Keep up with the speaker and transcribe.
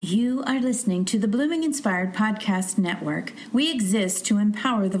You are listening to the Blooming Inspired Podcast Network. We exist to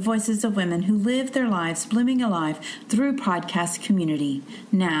empower the voices of women who live their lives blooming alive through podcast community.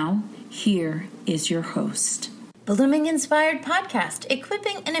 Now, here is your host. Blooming Inspired Podcast,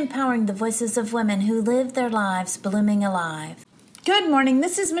 equipping and empowering the voices of women who live their lives blooming alive. Good morning.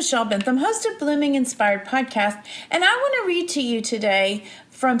 This is Michelle Bentham, host of Blooming Inspired Podcast, and I want to read to you today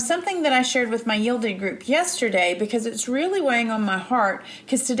from something that I shared with my Yielded group yesterday because it's really weighing on my heart,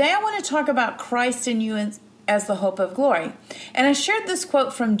 because today I want to talk about Christ in you as the hope of glory. And I shared this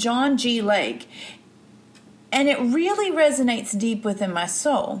quote from John G. Lake, and it really resonates deep within my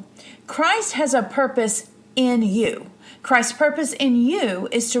soul. Christ has a purpose in you. Christ's purpose in you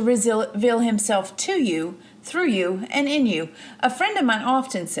is to reveal himself to you, through you, and in you. A friend of mine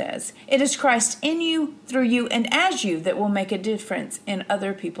often says, it is Christ in you, through you, and as you that will make a difference in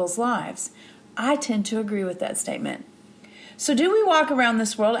other people's lives. I tend to agree with that statement. So do we walk around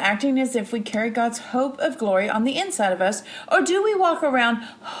this world acting as if we carry God's hope of glory on the inside of us, or do we walk around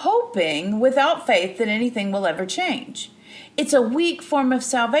hoping without faith that anything will ever change? It's a weak form of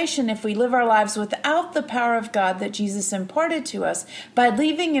salvation if we live our lives without the power of God that Jesus imparted to us by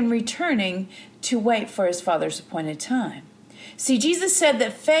leaving and returning to wait for his Father's appointed time. See, Jesus said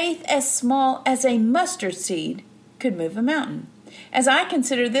that faith as small as a mustard seed could move a mountain. As I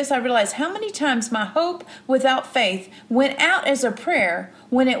consider this, I realize how many times my hope without faith went out as a prayer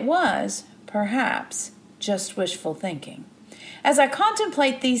when it was, perhaps, just wishful thinking. As I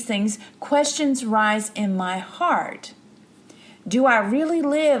contemplate these things, questions rise in my heart. Do I really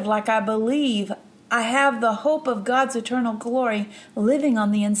live like I believe I have the hope of God's eternal glory living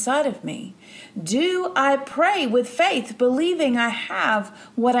on the inside of me? Do I pray with faith, believing I have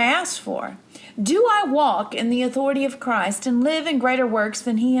what I ask for? Do I walk in the authority of Christ and live in greater works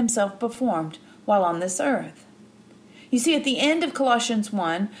than he himself performed while on this earth? You see, at the end of Colossians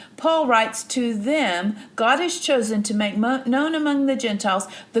 1, Paul writes, to them God has chosen to make known among the Gentiles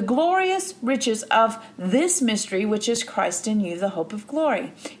the glorious riches of this mystery, which is Christ in you, the hope of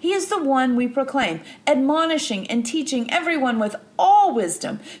glory. He is the one we proclaim, admonishing and teaching everyone with all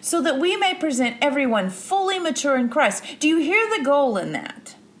wisdom, so that we may present everyone fully mature in Christ. Do you hear the goal in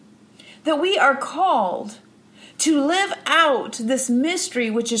that? That we are called to live out this mystery,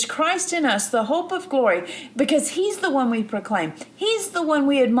 which is Christ in us, the hope of glory, because he's the one we proclaim. He's the one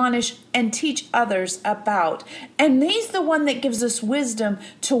we admonish and teach others about. And he's the one that gives us wisdom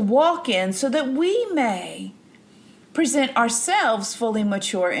to walk in so that we may present ourselves fully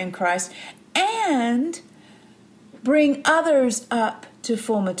mature in Christ and bring others up to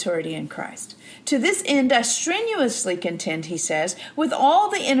full maturity in Christ. To this end, I strenuously contend, he says, with all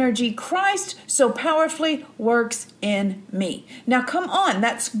the energy Christ so powerfully works in me. Now, come on,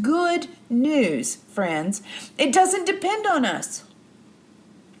 that's good news, friends. It doesn't depend on us.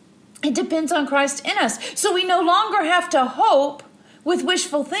 It depends on Christ in us. So we no longer have to hope with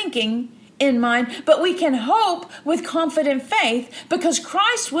wishful thinking in mind, but we can hope with confident faith because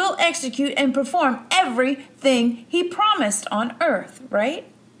Christ will execute and perform everything he promised on earth, right?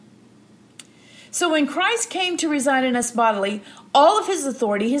 So when Christ came to reside in us bodily, all of his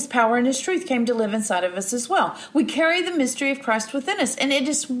authority, his power, and his truth came to live inside of us as well. We carry the mystery of Christ within us, and it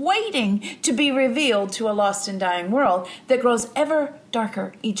is waiting to be revealed to a lost and dying world that grows ever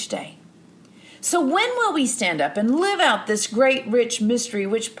darker each day. So when will we stand up and live out this great, rich mystery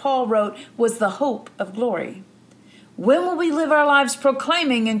which Paul wrote was the hope of glory? When will we live our lives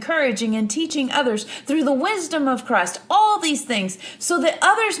proclaiming, encouraging, and teaching others through the wisdom of Christ, all these things, so that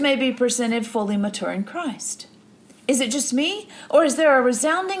others may be presented fully mature in Christ? Is it just me, or is there a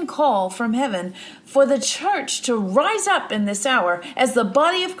resounding call from heaven for the church to rise up in this hour as the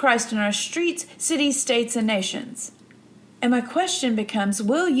body of Christ in our streets, cities, states, and nations? And my question becomes,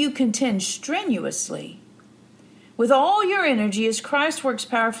 will you contend strenuously with all your energy as Christ works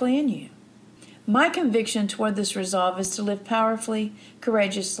powerfully in you? My conviction toward this resolve is to live powerfully,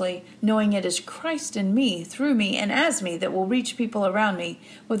 courageously, knowing it is Christ in me, through me, and as me that will reach people around me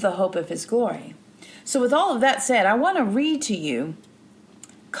with the hope of his glory. So with all of that said, I want to read to you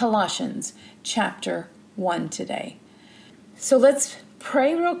Colossians chapter 1 today. So let's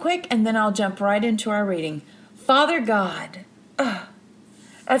pray real quick, and then I'll jump right into our reading. Father God,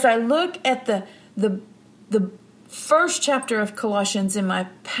 as I look at the first chapter of Colossians in my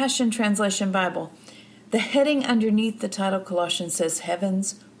Passion Translation Bible, the heading underneath the title Colossians says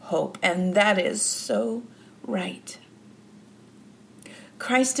Heaven's Hope, and that is so right.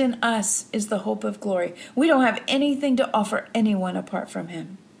 Christ in us is the hope of glory. We don't have anything to offer anyone apart from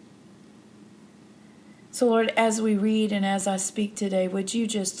him. So Lord, as we read and as I speak today, would you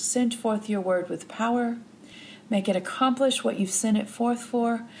just send forth your word with power, Make it accomplish what you've sent it forth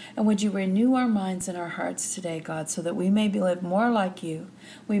for. And would you renew our minds and our hearts today, God, so that we may live more like you.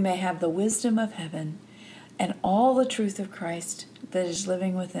 We may have the wisdom of heaven and all the truth of Christ that is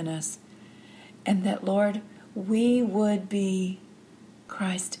living within us. And that, Lord, we would be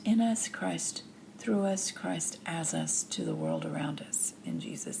Christ in us, Christ through us, Christ as us to the world around us. In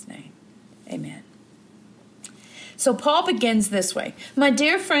Jesus' name, amen. So Paul begins this way. My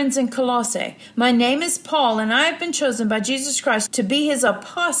dear friends in Colossae, my name is Paul, and I have been chosen by Jesus Christ to be his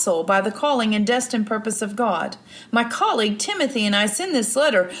apostle by the calling and destined purpose of God. My colleague Timothy and I send this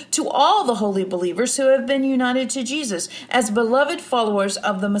letter to all the holy believers who have been united to Jesus as beloved followers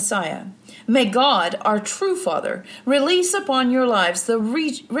of the Messiah. May God, our true Father, release upon your lives the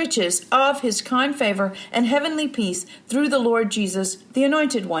riches of his kind favor and heavenly peace through the Lord Jesus, the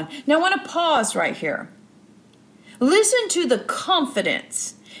Anointed One. Now I want to pause right here. Listen to the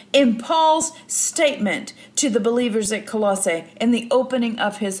confidence in Paul's statement to the believers at Colossae in the opening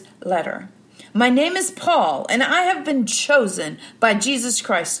of his letter. My name is Paul, and I have been chosen by Jesus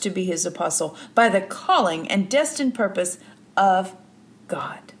Christ to be his apostle by the calling and destined purpose of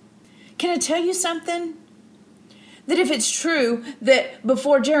God. Can I tell you something? That if it's true that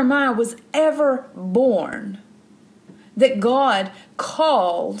before Jeremiah was ever born, that God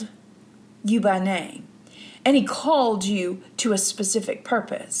called you by name, and he called you to a specific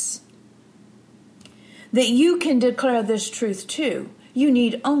purpose, that you can declare this truth too. You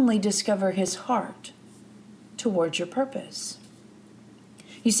need only discover his heart towards your purpose.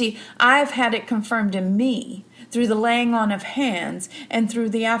 You see, I've had it confirmed in me through the laying on of hands and through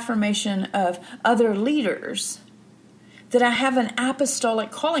the affirmation of other leaders that I have an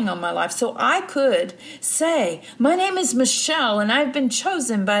apostolic calling on my life. So I could say, my name is Michelle, and I've been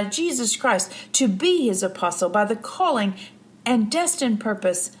chosen by Jesus Christ to be his apostle by the calling and destined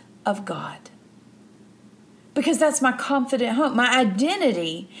purpose of God. Because that's my confident hope. My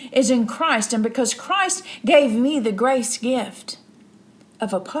identity is in Christ, and because Christ gave me the grace gift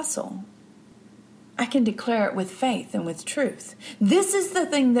of apostle, I can declare it with faith and with truth. This is the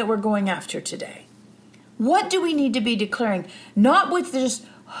thing that we're going after today. What do we need to be declaring? Not with just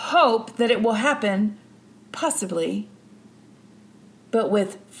hope that it will happen, possibly, but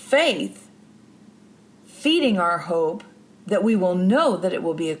with faith, feeding our hope that we will know that it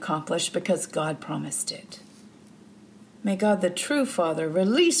will be accomplished because God promised it. May God, the true Father,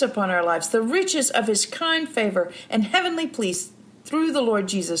 release upon our lives the riches of his kind favor and heavenly peace through the Lord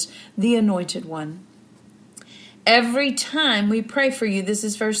Jesus, the Anointed One. Every time we pray for you, this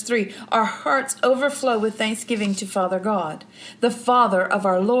is verse 3, our hearts overflow with thanksgiving to Father God, the Father of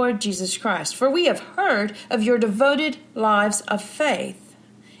our Lord Jesus Christ. For we have heard of your devoted lives of faith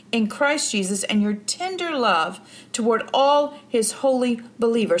in Christ Jesus and your tender love toward all his holy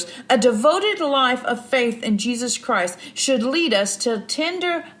believers. A devoted life of faith in Jesus Christ should lead us to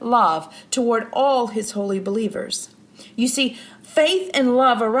tender love toward all his holy believers. You see, faith and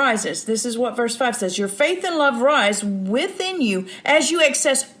love arises. This is what verse 5 says. Your faith and love rise within you as you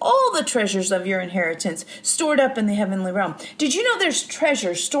access all the treasures of your inheritance stored up in the heavenly realm. Did you know there's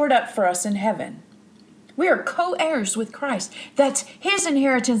treasures stored up for us in heaven? We are co-heirs with Christ. That's his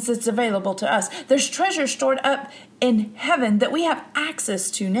inheritance that's available to us. There's treasures stored up in heaven that we have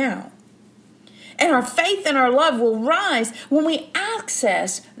access to now. And our faith and our love will rise when we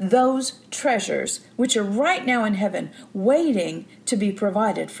access those treasures, which are right now in heaven, waiting to be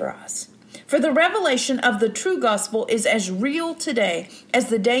provided for us. For the revelation of the true gospel is as real today as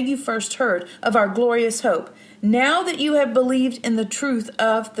the day you first heard of our glorious hope, now that you have believed in the truth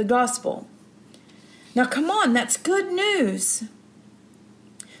of the gospel. Now come on, that's good news.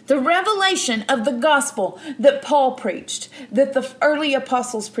 The revelation of the gospel that Paul preached, that the early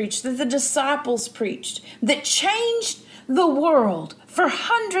apostles preached, that the disciples preached, that changed the world for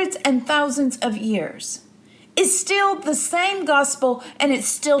hundreds and thousands of years, is still the same gospel, and it's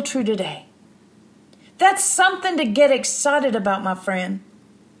still true today. That's something to get excited about, my friend.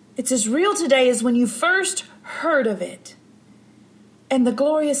 It's as real today as when you first heard of it, and the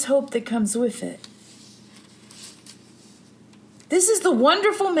glorious hope that comes with it. This is the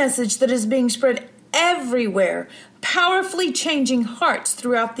wonderful message that is being spread everywhere, powerfully changing hearts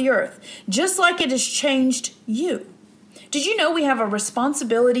throughout the earth, just like it has changed you. Did you know we have a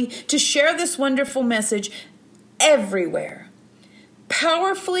responsibility to share this wonderful message everywhere,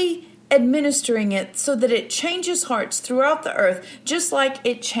 powerfully administering it so that it changes hearts throughout the earth, just like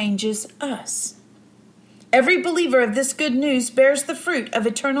it changes us? Every believer of this good news bears the fruit of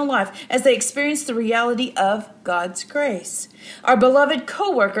eternal life as they experience the reality of God's grace. Our beloved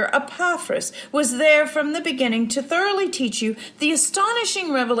co-worker Epaphras was there from the beginning to thoroughly teach you the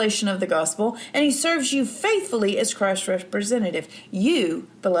astonishing revelation of the gospel, and he serves you faithfully as Christ's representative. You,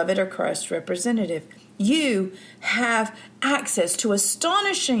 beloved, are Christ's representative. You have access to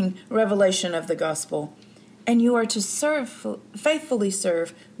astonishing revelation of the gospel, and you are to faithfully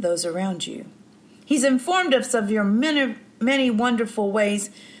serve those around you. He's informed us of your many wonderful ways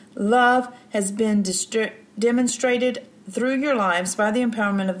love has been demonstrated through your lives by the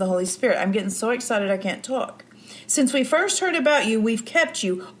empowerment of the Holy Spirit. I'm getting so excited I can't talk. Since we first heard about you, we've kept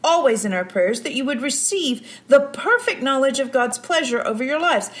you always in our prayers that you would receive the perfect knowledge of God's pleasure over your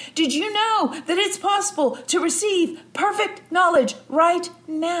lives. Did you know that it's possible to receive perfect knowledge right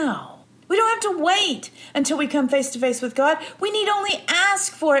now? We don't have to wait until we come face to face with God. We need only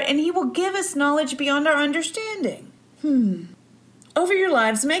ask for it, and He will give us knowledge beyond our understanding. Over your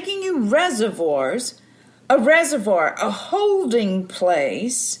lives, making you reservoirs, a holding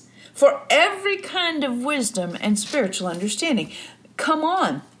place for every kind of wisdom and spiritual understanding. Come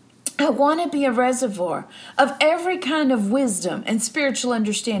on. I want to be a reservoir of every kind of wisdom and spiritual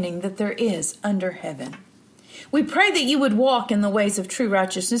understanding that there is under heaven. We pray that you would walk in the ways of true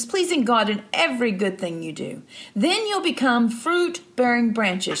righteousness, pleasing God in every good thing you do. Then you'll become fruit-bearing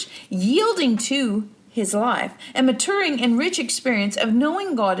branches, yielding to His life and maturing in rich experience of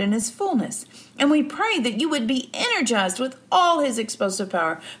knowing God in His fullness. And we pray that you would be energized with all His explosive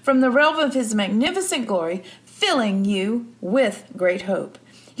power from the realm of His magnificent glory, filling you with great hope.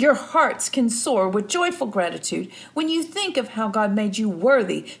 Your hearts can soar with joyful gratitude when you think of how God made you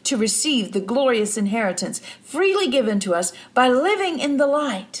worthy to receive the glorious inheritance freely given to us by living in the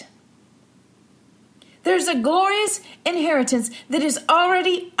light. There's a glorious inheritance that is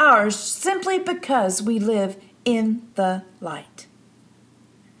already ours simply because we live in the light.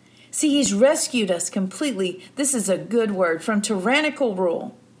 See, He's rescued us completely, this is a good word, from tyrannical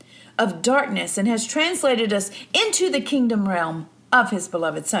rule of darkness and has translated us into the kingdom realm of His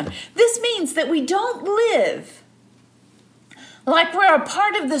beloved Son. This means that we don't live like we're a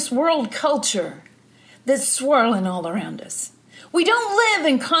part of this world culture that's swirling all around us. We don't live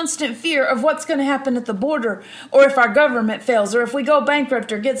in constant fear of what's going to happen at the border, or if our government fails, or if we go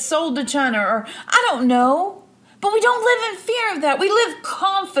bankrupt or get sold to China, or I don't know. But we don't live in fear of that. We live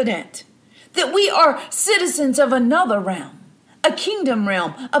confident that we are citizens of another realm, a kingdom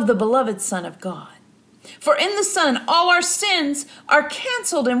realm of the beloved Son of God. For in the Son, all our sins are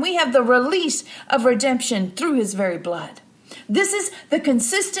canceled, and we have the release of redemption through His very blood. This is the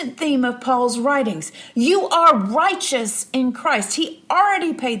consistent theme of Paul's writings. You are righteous in Christ. He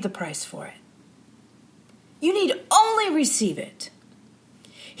already paid the price for it. You need only receive it.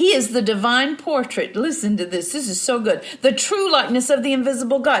 He is the divine portrait. Listen to this. This is so good. The true likeness of the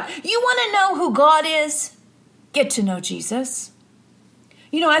invisible God. You want to know who God is? Get to know Jesus.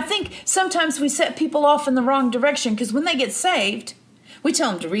 You know, I think sometimes we set people off in the wrong direction because when they get saved, we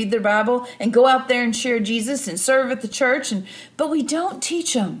tell them to read their Bible and go out there and share Jesus and serve at the church, but we don't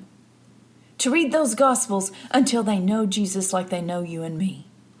teach them to read those Gospels until they know Jesus like they know you and me.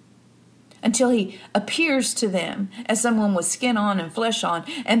 Until He appears to them as someone with skin on and flesh on,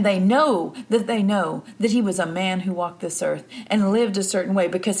 and they know that He was a man who walked this earth and lived a certain way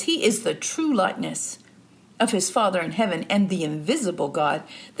because He is the true likeness of His Father in heaven and the invisible God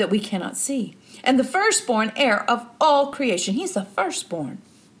that we cannot see. And the firstborn heir of all creation. He's the firstborn.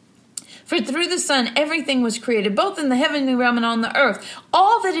 For through the Son, everything was created, both in the heavenly realm and on the earth.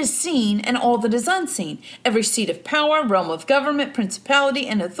 All that is seen and all that is unseen. Every seat of power, realm of government, principality,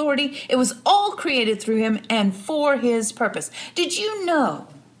 and authority. It was all created through Him and for His purpose. Did you know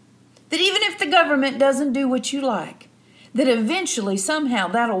that even if the government doesn't do what you like, that eventually, somehow,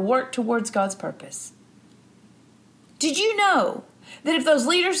 that'll work towards God's purpose? Did you know that if those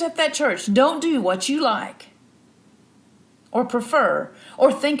leaders at that church don't do what you like or prefer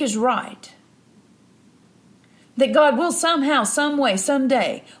or think is right, that God will somehow, some way,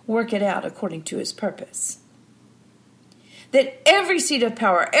 someday work it out according to His purpose? That every seat of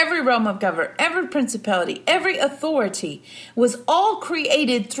power, every realm of government, every principality, every authority was all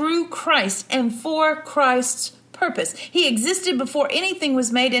created through Christ and for Christ's purpose. He existed before anything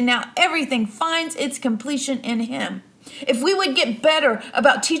was made, and now everything finds its completion in Him. If we would get better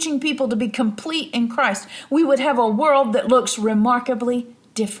about teaching people to be complete in Christ, we would have a world that looks remarkably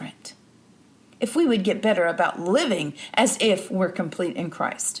different. If we would get better about living as if we're complete in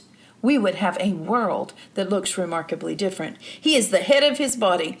Christ, we would have a world that looks remarkably different. He is the head of his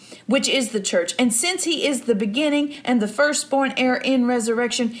body, which is the church. And since he is the beginning and the firstborn heir in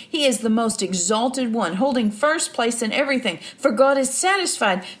resurrection, he is the most exalted one, holding first place in everything. For God is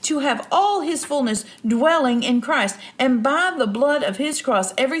satisfied to have all his fullness dwelling in Christ. And by the blood of his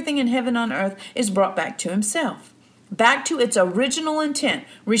cross, everything in heaven and on earth is brought back to himself. Back to its original intent,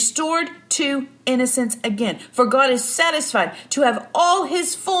 restored to innocence again. For God is satisfied to have all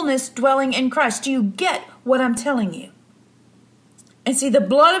his fullness dwelling in Christ. Do you get what I'm telling you? And see, the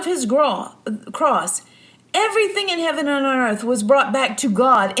blood of his cross, everything in heaven and on earth was brought back to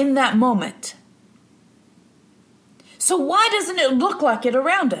God in that moment. So why doesn't it look like it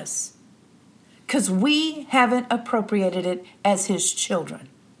around us? Because we haven't appropriated it as his children.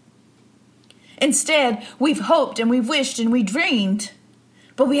 Instead, we've hoped and we've wished and we dreamed,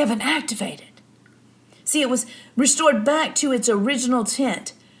 but we haven't activated. See, it was restored back to its original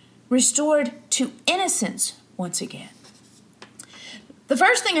intent, restored to innocence once again. The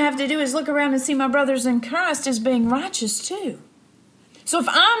first thing I have to do is look around and see my brothers in Christ as being righteous too. So if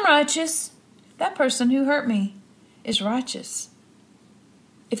I'm righteous, that person who hurt me is righteous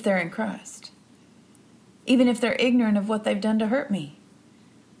if they're in Christ. Even if they're ignorant of what they've done to hurt me,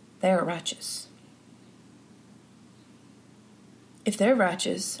 they are righteous. If they're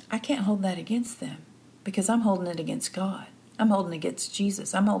righteous, I can't hold that against them because I'm holding it against God. I'm holding it against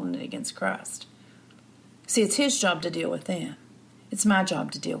Jesus. I'm holding it against Christ. See, it's his job to deal with them. It's my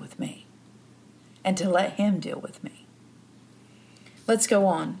job to deal with me and to let him deal with me. Let's go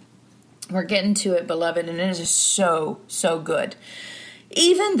on. We're getting to it, beloved, and it is so good.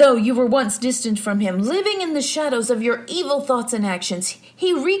 Even though you were once distant from him, living in the shadows of your evil thoughts and actions,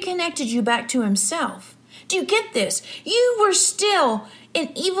 he reconnected you back to himself. Do you get this? You were still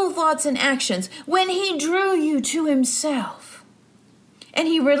in evil thoughts and actions when he drew you to himself. And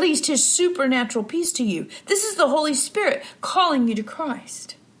he released his supernatural peace to you. This is the Holy Spirit calling you to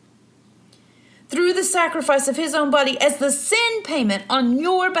Christ. Through the sacrifice of his own body as the sin payment on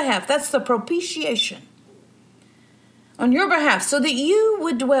your behalf. That's the propitiation. On your behalf, so that you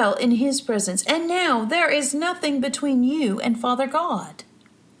would dwell in his presence. And now there is nothing between you and Father God.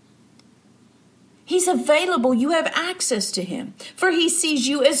 He's available. You have access to him, for he sees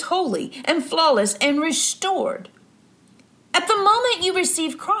you as holy and flawless and restored. At the moment you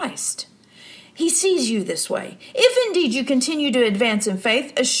receive Christ, he sees you this way. If indeed you continue to advance in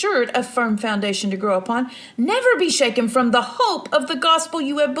faith, assured a firm foundation to grow upon, never be shaken from the hope of the gospel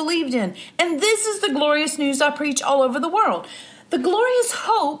you have believed in. And this is the glorious news I preach all over the world. The glorious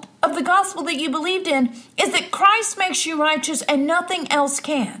hope of the gospel that you believed in is that Christ makes you righteous and nothing else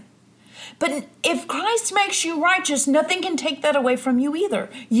can. But if Christ makes you righteous, nothing can take that away from you either.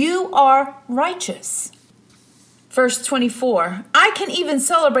 You are righteous. Verse 24, I can even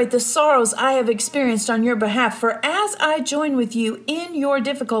celebrate the sorrows I have experienced on your behalf, for as I join with you in your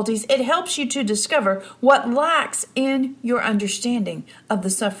difficulties, it helps you to discover what lacks in your understanding of the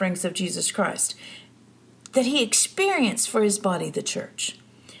sufferings of Jesus Christ that he experienced for his body, the church.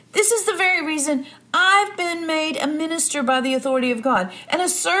 This is the very reason I've been made a minister by the authority of God and a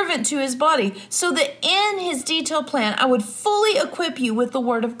servant to his body, so that in his detailed plan, I would fully equip you with the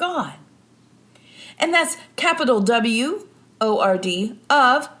word of God. And that's capital W-O-R-D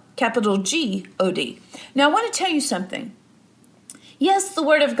of capital G-O-D. Now, I want to tell you something. Yes, the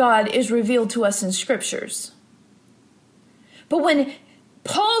word of God is revealed to us in scriptures. But when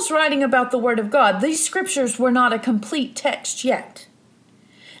Paul's writing about the word of God, these scriptures were not a complete text yet.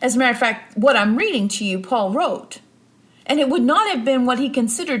 As a matter of fact, what I'm reading to you, Paul wrote. And it would not have been what he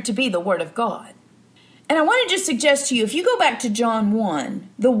considered to be the word of God. And I want to just suggest to you, if you go back to John 1,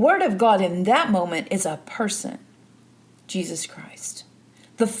 the word of God in that moment is a person, Jesus Christ.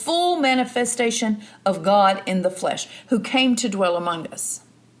 The full manifestation of God in the flesh, who came to dwell among us.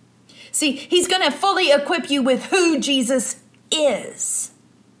 See, he's going to fully equip you with who Jesus is.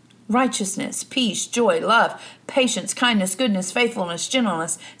 Righteousness, peace, joy, love, patience, kindness, goodness, faithfulness,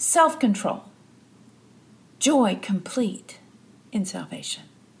 gentleness, self-control. Joy complete in salvation.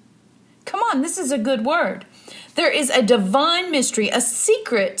 Come on, this is a good word. There is a divine mystery, a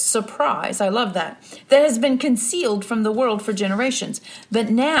secret surprise, I love that has been concealed from the world for generations. But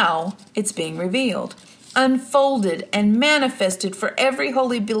now it's being revealed, unfolded, and manifested for every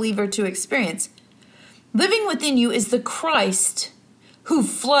holy believer to experience. Living within you is the Christ who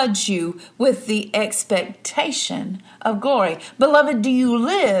floods you with the expectation of glory. Beloved, do you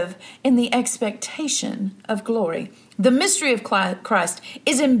live in the expectation of glory? The mystery of Christ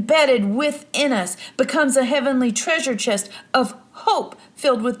is embedded within us, becomes a heavenly treasure chest of hope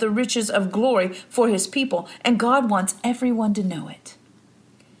filled with the riches of glory for his people, and God wants everyone to know it.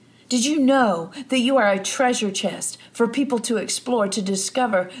 Did you know that you are a treasure chest for people to explore, to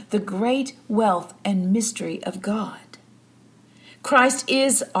discover the great wealth and mystery of God? Christ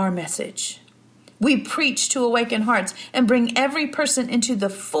is our message. We preach to awaken hearts and bring every person into the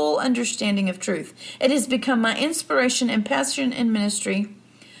full understanding of truth. It has become my inspiration and passion in ministry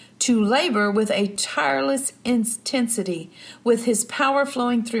to labor with a tireless intensity, with His power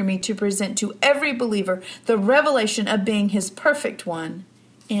flowing through me to present to every believer the revelation of being His perfect one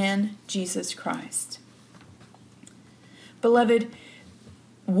in Jesus Christ. Beloved,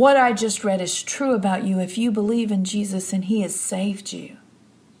 what I just read is true about you if you believe in Jesus and He has saved you.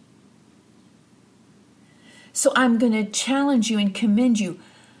 So I'm going to challenge you and commend you.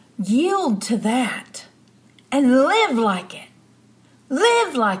 Yield to that and live like it.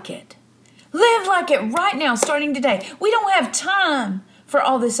 Live like it. Live like it right now, starting today. We don't have time for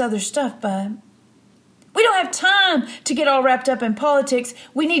all this other stuff, bud. We don't have time to get all wrapped up in politics.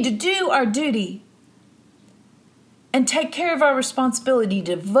 We need to do our duty and take care of our responsibility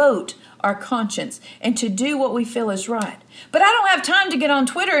to vote our conscience and to do what we feel is right. But I don't have time to get on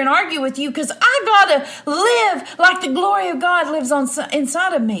Twitter and argue with you because I gotta live like the glory of God lives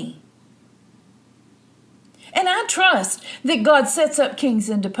inside of me. And I trust that God sets up kings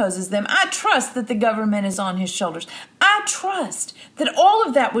and deposes them. I trust that the government is on His shoulders. I trust that all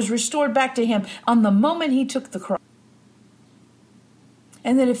of that was restored back to Him on the moment He took the cross.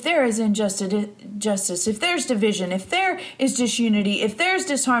 And that if there is injustice, if there's division, if there is disunity, if there's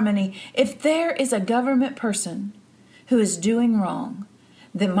disharmony, if there is a government person who is doing wrong,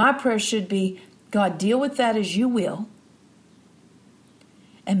 then my prayer should be, God, deal with that as you will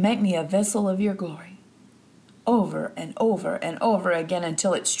and make me a vessel of your glory over and over and over again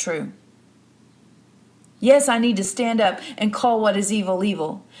until it's true. Yes, I need to stand up and call what is evil,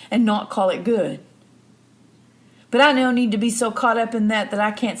 evil, and not call it good. But I don't need to be so caught up in that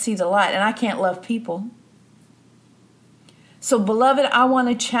I can't see the light and I can't love people. So, beloved, I want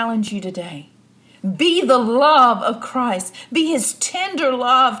to challenge you today. Be the love of Christ. Be His tender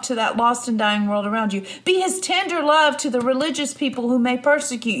love to that lost and dying world around you. Be His tender love to the religious people who may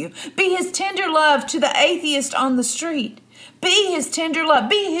persecute you. Be His tender love to the atheist on the street. Be His tender love.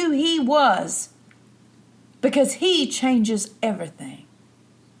 Be who He was. Because He changes everything.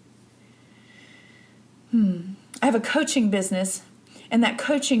 I have a coaching business, and that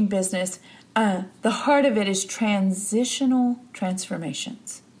coaching business, the heart of it is transitional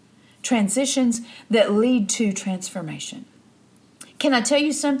transformations. Transitions that lead to transformation. Can I tell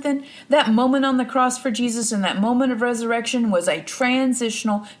you something? That moment on the cross for Jesus and that moment of resurrection was a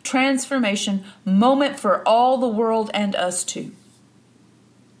transitional transformation moment for all the world and us too.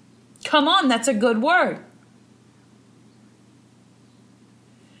 Come on, that's a good word.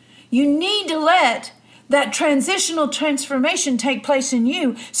 You need to let that transitional transformation take place in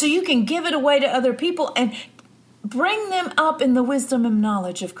you so you can give it away to other people and bring them up in the wisdom and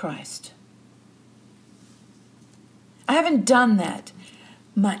knowledge of Christ. I haven't done that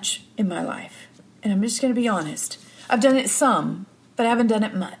much in my life. And I'm just going to be honest. I've done it some, but I haven't done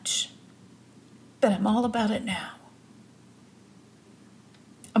it much. But I'm all about it now.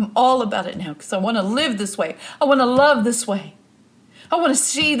 I'm all about it now because I want to live this way. I want to love this way. I want to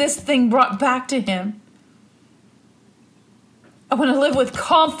see this thing brought back to Him. I want to live with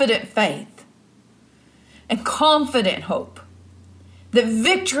confident faith and confident hope that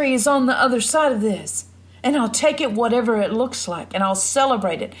victory is on the other side of this. And I'll take it whatever it looks like, and I'll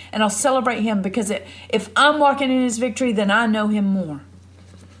celebrate it. And I'll celebrate Him because if I'm walking in His victory, then I know Him more.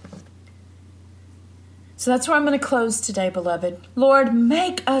 So that's where I'm going to close today, beloved. Lord,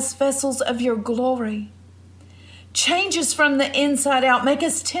 make us vessels of your glory. Change us from the inside out. Make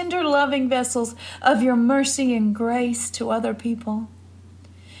us tender, loving vessels of your mercy and grace to other people.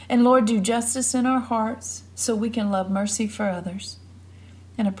 And Lord, do justice in our hearts so we can love mercy for others.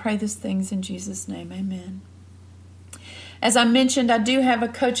 And I pray these things in Jesus' name. Amen. As I mentioned, I do have a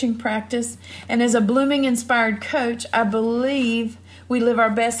coaching practice. And as a blooming, inspired coach, I believe we live our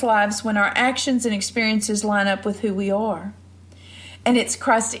best lives when our actions and experiences line up with who we are. And it's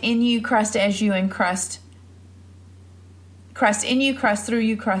Christ in you, Christ as you, and Christ in you, Christ through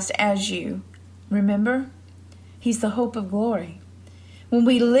you, Christ as you. Remember? He's the hope of glory. When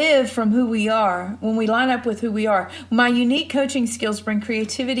we live from who we are, when we line up with who we are, my unique coaching skills bring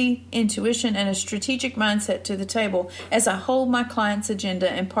creativity, intuition, and a strategic mindset to the table as I hold my clients' agenda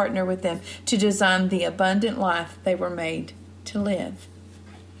and partner with them to design the abundant life they were made to live.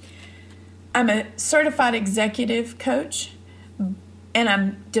 I'm a certified executive coach, and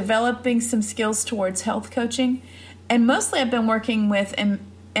I'm developing some skills towards health coaching. And mostly I've been working with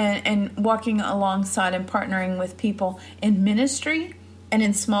and walking alongside and partnering with people in ministry and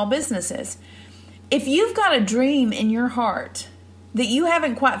in small businesses. If you've got a dream in your heart that you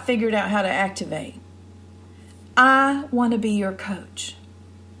haven't quite figured out how to activate, I want to be your coach.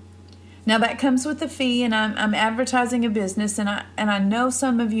 Now that comes with a fee, and I'm advertising a business, and I know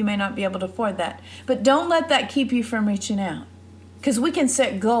some of you may not be able to afford that, but don't let that keep you from reaching out, because we can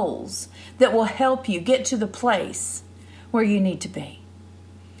set goals that will help you get to the place where you need to be.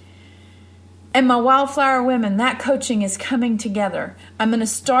 And my Wildflower Women, that coaching is coming together. I'm going to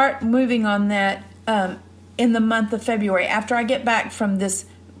start moving on that in the month of February. After I get back from this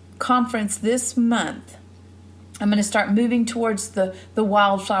conference this month, I'm going to start moving towards the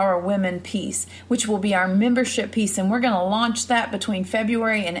Wildflower Women piece, which will be our membership piece. And we're going to launch that between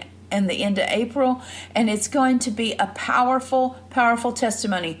February and the end of April. And it's going to be a powerful, powerful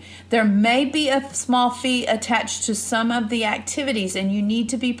testimony. There may be a small fee attached to some of the activities, and you need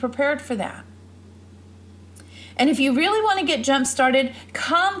to be prepared for that. And if you really want to get jump started,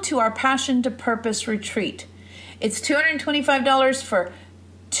 come to our Passion to Purpose retreat. It's $225 for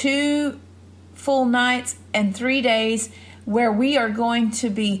 2 full nights and 3 days, where we are going to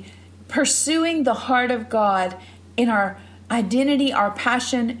be pursuing the heart of God in our identity, our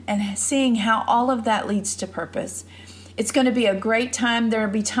passion, and seeing how all of that leads to purpose. It's going to be a great time. There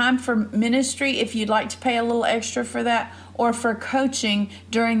will be time for ministry if you'd like to pay a little extra for that, or for coaching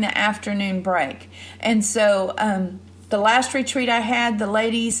during the afternoon break. And so the last retreat I had, the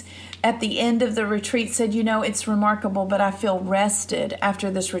ladies at the end of the retreat said, it's remarkable, but I feel rested after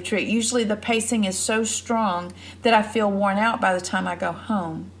this retreat. Usually the pacing is so strong that I feel worn out by the time I go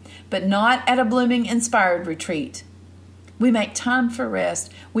home, but not at a Blooming Inspired retreat. We make time for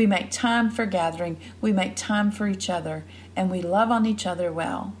rest. We make time for gathering. We make time for each other, and we love on each other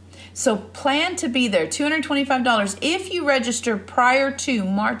well. So plan to be there, $225. If you register prior to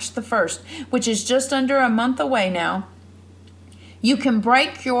March the 1st, which is just under a month away now, you can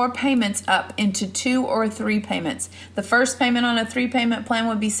break your payments up into 2 or 3 payments. The first payment on a 3-payment plan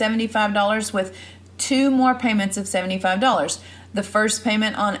would be $75 with 2 more payments of $75. The first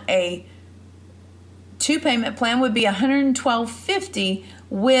payment on a 2-payment plan would be $112.50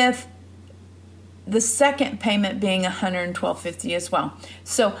 with the second payment being $112.50 as well.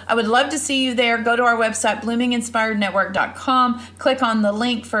 So I would love to see you there. Go to our website, bloominginspirednetwork.com. Click on the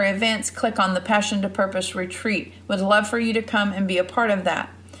link for events. Click on the Passion to Purpose retreat. Would love for you to come and be a part of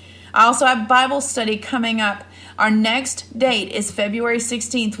that. I also have Bible study coming up. Our next date is February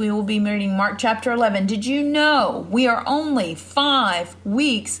 16th. We will be reading Mark chapter 11. Did you know we are only 5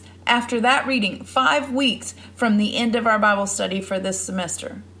 weeks after that reading, 5 weeks from the end of our Bible study for this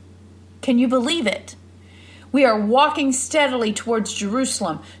semester? Can you believe it? We are walking steadily towards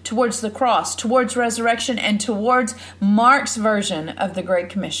Jerusalem, towards the cross, towards resurrection, and towards Mark's version of the Great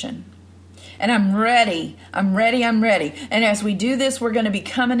Commission. And I'm ready. I'm ready. And as we do this, we're going to be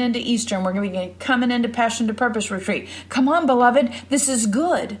coming into Easter, and we're going to be coming into Passion to Purpose retreat. Come on, beloved. This is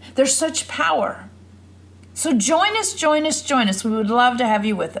good. There's such power. So join us. We would love to have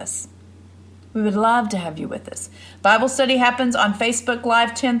you with us. Bible study happens on Facebook Live,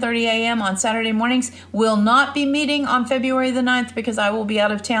 10:30 a.m. on Saturday mornings. We'll not be meeting on February the 9th because I will be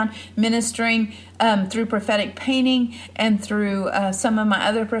out of town ministering through prophetic painting and through some of my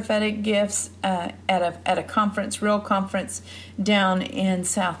other prophetic gifts at a conference, real conference down in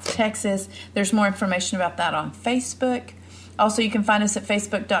South Texas. There's more information about that on Facebook. Also, you can find us at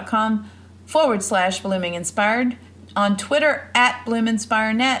facebook.com/Blooming Inspired. On Twitter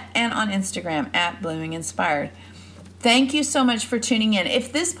 @BloomInspireNet, and on Instagram @BloomingInspired. Thank you so much for tuning in.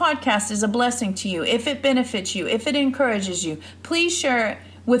 If this podcast is a blessing to you, if it benefits you, if it encourages you, please share it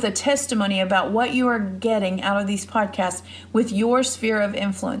with a testimony about what you are getting out of these podcasts with your sphere of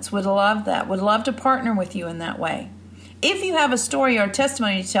influence. Would love that. Would love to partner with you in that way. If you have a story or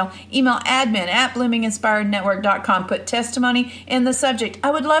testimony to tell, email admin @bloominginspirednetwork.com. Put testimony in the subject. I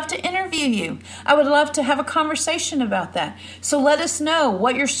would love to interview you. I would love to have a conversation about that. So let us know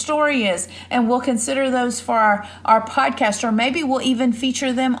what your story is, and we'll consider those for our podcast, or maybe we'll even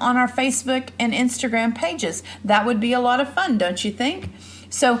feature them on our Facebook and Instagram pages. That would be a lot of fun, don't you think?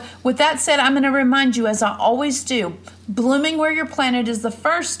 So with that said, I'm going to remind you, as I always do, blooming where you're planted is the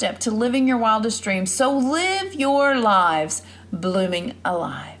first step to living your wildest dreams. So live your lives blooming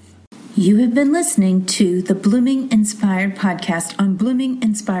alive. You have been listening to the Blooming Inspired Podcast on Blooming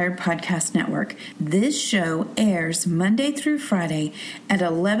Inspired Podcast Network. This show airs Monday through Friday at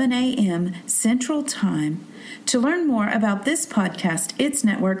 11 a.m. Central Time. To learn more about this podcast, its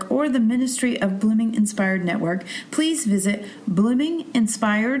network, or the ministry of Blooming Inspired Network, please visit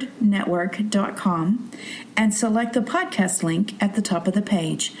bloominginspirednetwork.com and select the podcast link at the top of the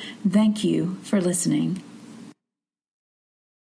page. Thank you for listening.